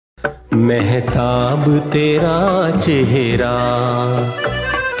मेहताब तेरा चेहरा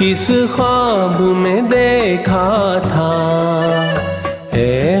किस ख्वाब में देखा था,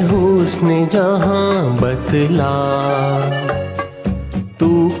 ऐ हुस्न जहां बतला, तू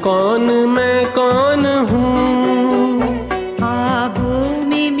कौन मैं कौन हूँ। ख्वाबों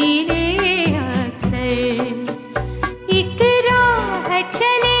में मेरे अक्सर एक राह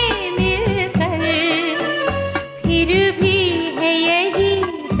चले मिलकर, फिर भी है यही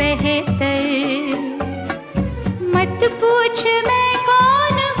बेहतर, मत पूछ मैं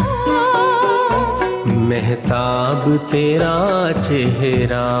कौन हूँ। मेहताब तेरा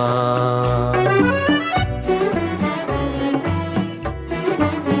चेहरा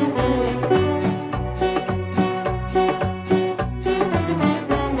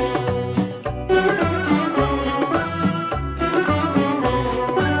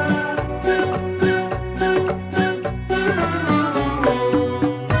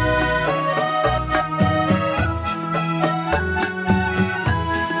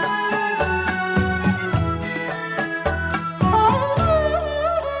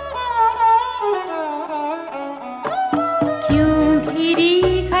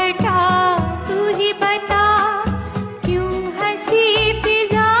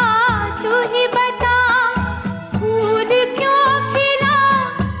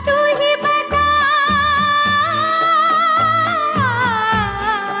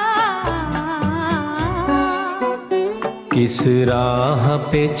किस राह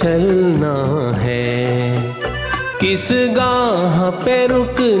पे चलना है, किस गाह पे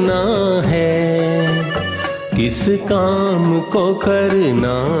रुकना है, किस काम को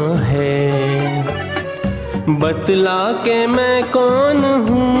करना है, बतला के मैं कौन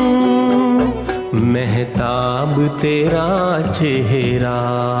हूँ। मेहताब तेरा चेहरा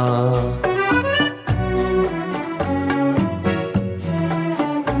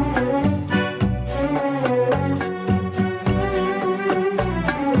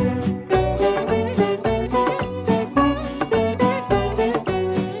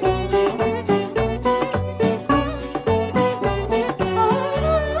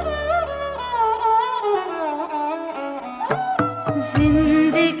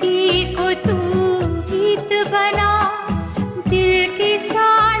जिंदगी को तू गीत बना, दिल के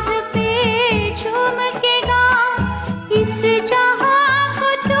साज पे झूमकेगा, इस जहां को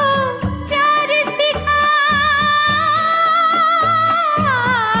तू प्यार सिखा।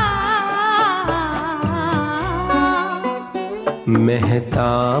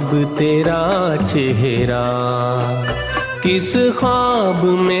 मेहताब तेरा चेहरा किस ख्वाब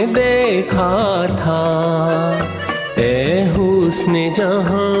में देखा था, ऐ हुस्न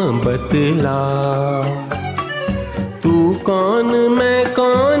जहां बतला, तू कौन मैं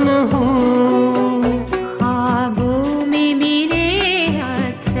कौन हूँ। ख्वाबों में मेरे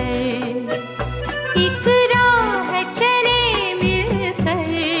अक्सर एक राह चले मिलकर,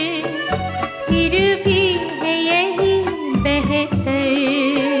 फिर भी है यही बेहतर,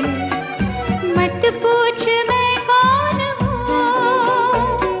 मत पूछ मैं कौन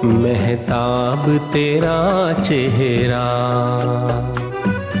हूँ। मेहताब तेरा चेहरा